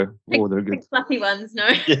mine on now. Oh, they're good. Big fluffy ones, no?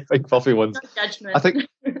 Yeah, big fluffy ones. No judgment.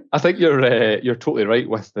 I think you're totally right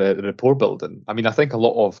with the rapport building. I mean, I think a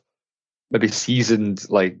lot of maybe seasoned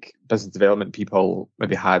like business development people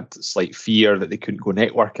maybe had slight fear that they couldn't go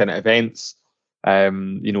networking at events.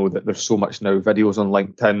 That there's so much now videos on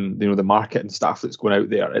LinkedIn, the marketing stuff that's going out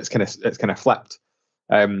there. It's kind of flipped.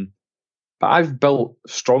 But I've built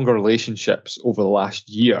stronger relationships over the last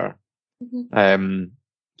year, doing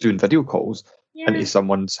video calls into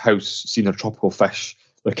someone's house, seeing their tropical fish,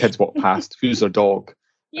 their kids walk past, who's their dog.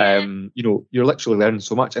 You're literally learning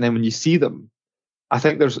so much. And then when you see them, I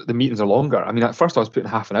think the meetings are longer. I mean, at first I was putting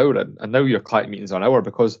half an hour in, and now your client meetings are an hour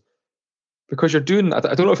because you're doing, I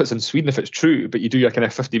don't know if it's in Sweden, if it's true, but you do your kind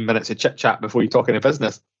of 15 minutes of chit chat before you talk in a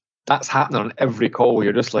business. That's happening on every call.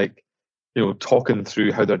 You're just like, talking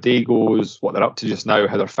through how their day goes, what they're up to just now,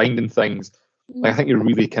 how they're finding things. Like, I think you're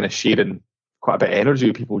really kind of sharing quite a bit of energy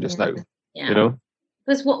with people just now.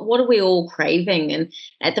 Because what are we all craving? And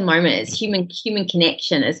at the moment, it's human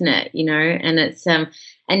connection, isn't it? And it's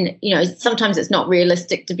sometimes it's not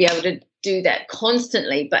realistic to be able to do that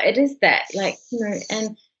constantly, but it is that, like,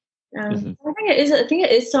 and I think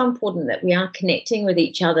it is so important that we are connecting with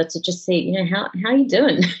each other to just see, how are you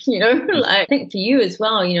doing? Like, I think for you as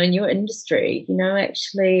well, in your industry,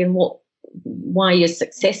 actually, and why you're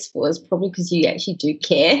successful is probably because you actually do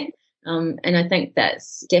care. And I think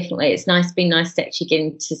that's definitely, it's been nice to actually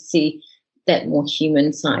getting to see that more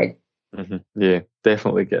human side. Yeah,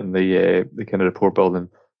 definitely getting the kind of rapport building.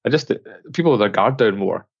 And just people with their guard down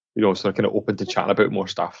more, so they're kind of open to chatting about more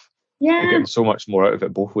stuff. Yeah. And getting so much more out of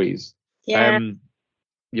it both ways. Yeah.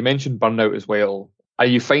 You mentioned burnout as well. Are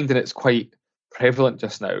you finding it's quite prevalent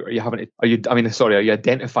just now? Are you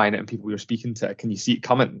identifying it in people you're speaking to? Can you see it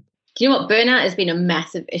coming? Do you know what? Burnout has been a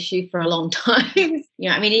massive issue for a long time.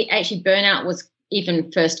 Actually burnout was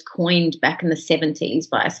even first coined back in the 70s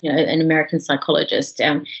by an American psychologist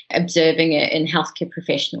observing it in healthcare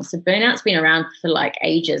professionals. So burnout's been around for like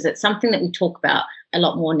ages. It's something that we talk about a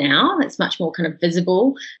lot more now. It's much more kind of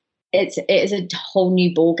visible. It is a whole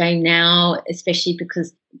new ball game now, especially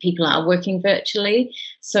because people are working virtually.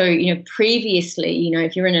 So, previously,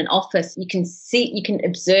 if you're in an office, you can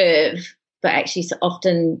observe, but actually so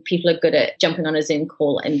often people are good at jumping on a Zoom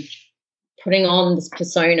call and putting on this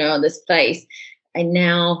persona or this face. And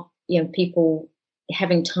now, people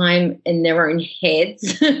having time in their own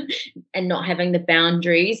heads and not having the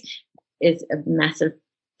boundaries is a massive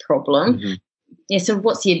problem. Yeah. So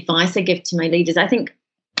what's the advice I give to my leaders? I think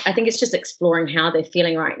it's just exploring how they're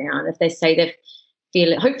feeling right now. And if they say they're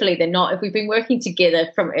feeling, hopefully they're not. If we've been working together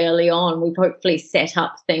from early on, we've hopefully set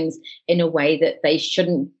up things in a way that they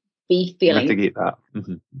shouldn't be feeling. Mitigate that.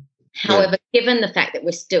 However, given the fact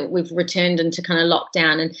that we've returned into kind of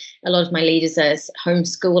lockdown, and a lot of my leaders are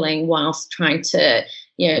homeschooling whilst trying to,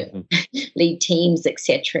 lead teams,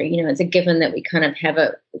 etc. It's a given that we kind of have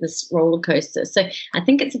this roller coaster. So I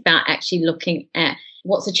think it's about actually looking at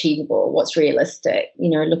what's achievable, what's realistic,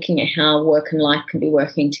 looking at how work and life can be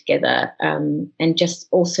working together, and just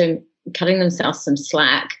also cutting themselves some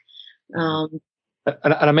slack. And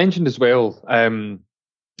I mentioned as well,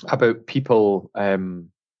 about people, I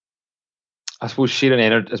suppose, sharing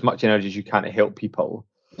as much energy as you can to help people,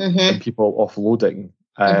 and people offloading.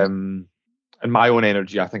 And my own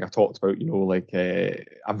energy, I think I've talked about, like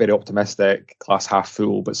I'm very optimistic, glass half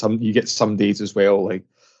full, but you get some days as well, like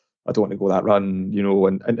I don't want to go that run,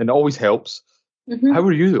 and it always helps. How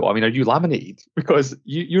are you though? I mean, are you laminated? Because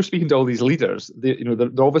you're speaking to all these leaders. They're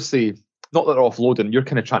obviously not that they're offloading. You're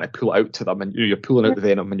kind of trying to pull it out to them, and you're pulling out the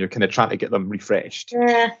venom, and you're kind of trying to get them refreshed.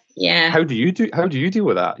 Yeah. How do you deal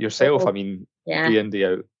with that yourself? I mean, day in, day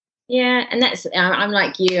out. Yeah, and that's I'm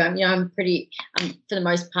like you. I'm pretty. I'm for the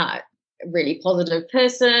most part a really positive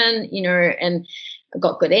person, and I've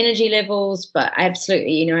got good energy levels. But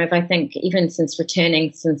absolutely, if I think even since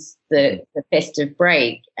returning since the festive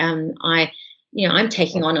break, I'm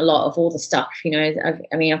taking on a lot of all the stuff.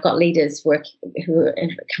 I've got leaders who are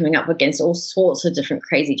coming up against all sorts of different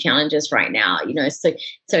crazy challenges right now.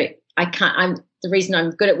 So I can't. The reason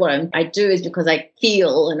I'm good at what I do is because I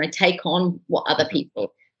feel and I take on what other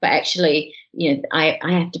people. But actually, I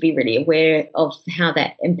have to be really aware of how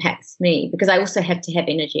that impacts me, because I also have to have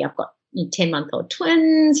energy. I've got 10-month-old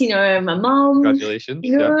twins, my mum. Congratulations.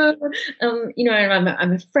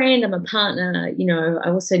 I'm a friend, I'm a partner. I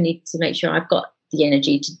also need to make sure I've got the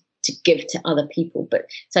energy to give to other people. But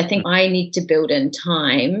so I think I need to build in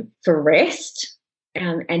time for rest,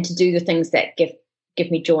 and to do the things that give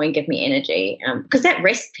me joy and give me energy. Because that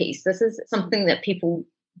rest piece, this is something that people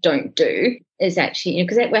don't do, is actually,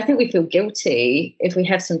 because I think we feel guilty if we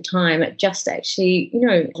have some time at just actually,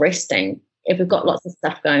 resting, if we've got lots of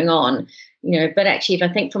stuff going on, but actually, if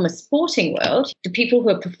I think from a sporting world, the people who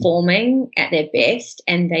are performing at their best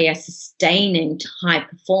and they are sustaining high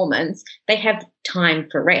performance, they have time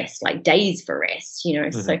for rest, like days for rest,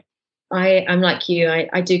 So I'm like you,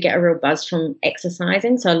 I do get a real buzz from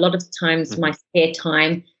exercising. So a lot of times my spare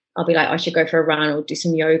time, I'll be like, I should go for a run or do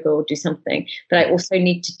some yoga or do something. But I also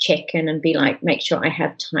need to check in and be like, make sure I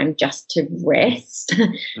have time just to rest.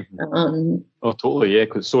 Totally, yeah,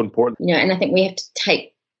 because it's so important. And I think we have to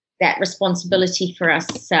take that responsibility for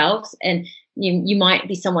ourselves. And you might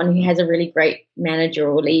be someone who has a really great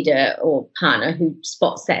manager or leader or partner who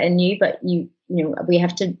spots that in you, but we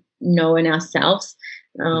have to know in ourselves.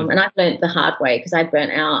 And I've learned the hard way, because I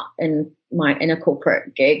burnt out in a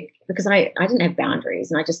corporate gig because I didn't have boundaries,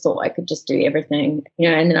 and I just thought I could just do everything,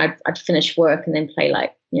 and then I'd finish work and then play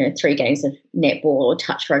 3 games of netball or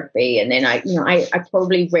touch rugby, and then I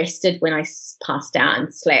probably rested when I passed out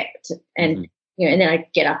and slept, and and then I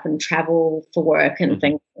get up and travel for work and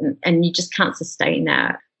things, and you just can't sustain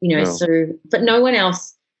that, No. So, but no one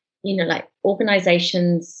else, like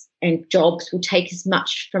organizations and jobs will take as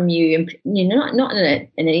much from you, and not in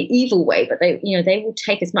an evil way, but they will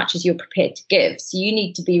take as much as you're prepared to give. So you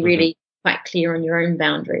need to be really quite clear on your own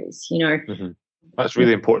boundaries. That's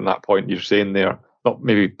really important, that point you're saying there. Not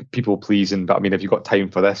maybe people pleasing, but I mean, if you've got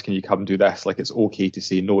time for this, can you come do this? Like, it's okay to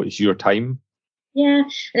say no. It's your time. Yeah,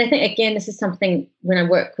 and I think again, this is something when I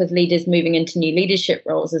work with leaders moving into new leadership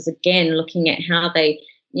roles, is again looking at how they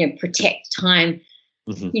protect time.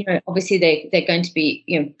 Obviously they're going to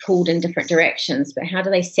be pulled in different directions, but how do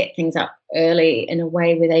they set things up early in a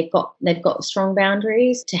way where they've got strong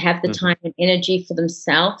boundaries to have the time and energy for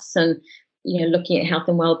themselves, and looking at health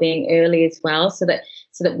and well-being early as well, so that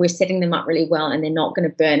we're setting them up really well, and they're not going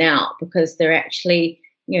to burn out because they're actually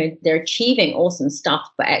they're achieving awesome stuff,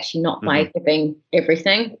 but actually not by giving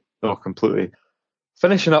everything. No, completely.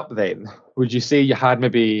 Finishing up then, would you say you had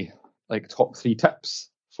maybe like top 3 tips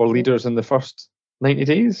for leaders in the first 90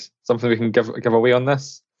 days? Something we can give away on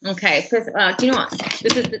this? Okay, because do you know what?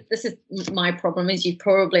 This is my problem. Is you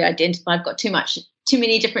probably identified I've got too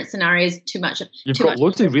many different scenarios, You've got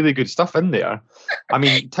loads of really good stuff in there. I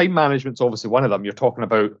mean, time management's obviously one of them. You're talking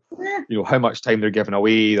about how much time they're giving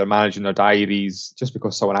away, they're managing their diaries. Just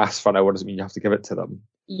because someone asks for an hour doesn't mean you have to give it to them.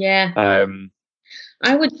 Yeah.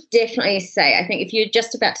 I would definitely say, I think if you're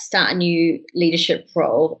just about to start a new leadership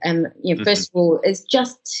role, first of all, is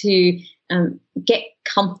just to get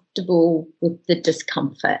comfortable with the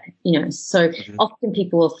discomfort. So often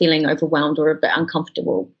people are feeling overwhelmed or a bit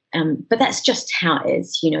uncomfortable, but that's just how it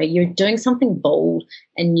is. You're doing something bold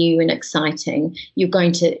and new and exciting.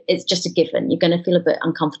 It's just a given. You're going to feel a bit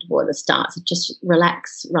uncomfortable at the start. So just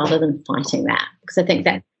relax rather than fighting that, because I think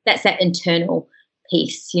that's that internal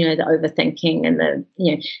piece, the overthinking and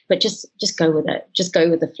but just go with it. Just go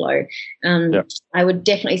with the flow. I would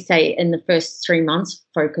definitely say in the first 3 months,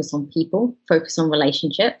 focus on people, focus on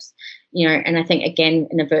relationships, and I think again,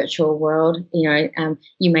 in a virtual world,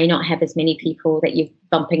 you may not have as many people that you're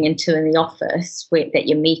bumping into in the office that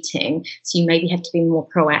you're meeting. So you maybe have to be more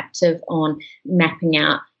proactive on mapping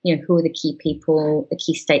out who are the key people, the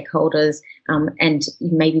key stakeholders, and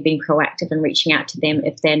maybe being proactive and reaching out to them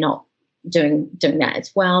if they're not doing that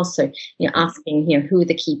as well. So, asking, who are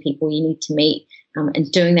the key people you need to meet,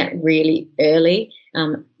 and doing that really early,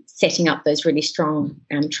 setting up those really strong,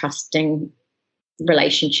 trusting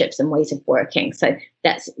relationships and ways of working. So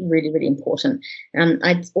that's really, really important.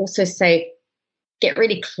 I'd also say get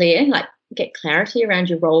really clear, get clarity around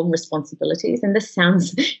your role and responsibilities. And this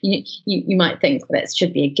sounds, you might think that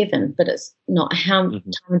should be a given, but it's not. Time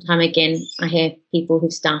and time again, I hear people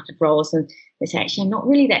who've started roles and they say, actually, I'm not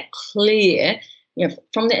really that clear,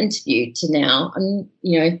 from the interview to now.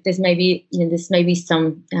 There's maybe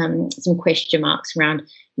some question marks around,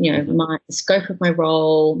 the scope of my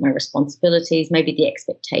role, my responsibilities, maybe the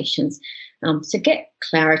expectations. So get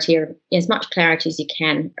clarity, or as much clarity as you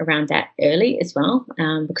can around that early as well,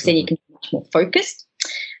 because then you can be much more focused.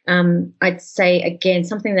 I'd say, again,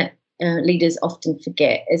 something that leaders often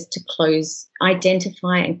forget is to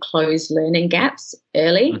identify and close learning gaps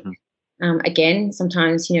early. Again,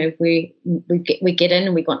 sometimes, we get in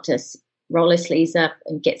and we want to roll our sleeves up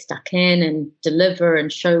and get stuck in and deliver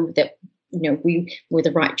and show that, we're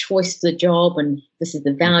the right choice for the job and this is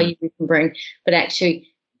the value we can bring, but actually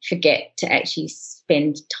forget to actually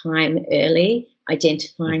spend time early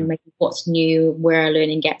identifying maybe what's new, where our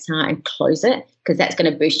learning gaps are, and close it, because that's going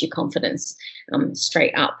to boost your confidence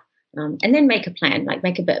straight up. And then make a plan,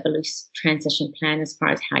 make a bit of a loose transition plan as far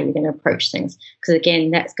as how you're going to approach things. Because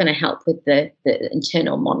again, that's going to help with the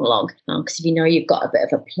internal monologue. Because if you've got a bit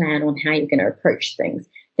of a plan on how you're going to approach things,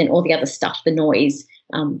 then all the other stuff, the noise,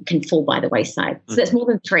 can fall by the wayside. So that's more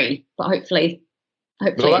than 3, but hopefully.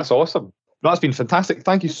 Well, that's awesome. That's been fantastic.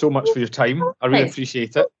 Thank you so much for your time. I really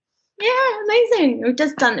appreciate it. Yeah, amazing. We've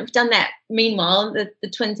done that. Meanwhile, the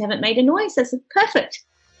twins haven't made a noise. That's perfect.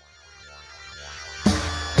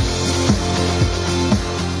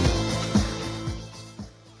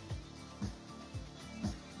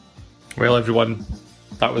 Well, everyone,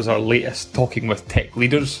 that was our latest Talking with Tech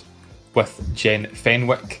Leaders with Jen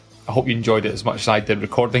Fenwick. I hope you enjoyed it as much as I did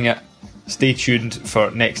recording it. Stay tuned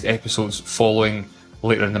for next episodes following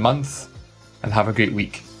later in the month, and have a great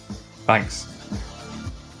week. Thanks.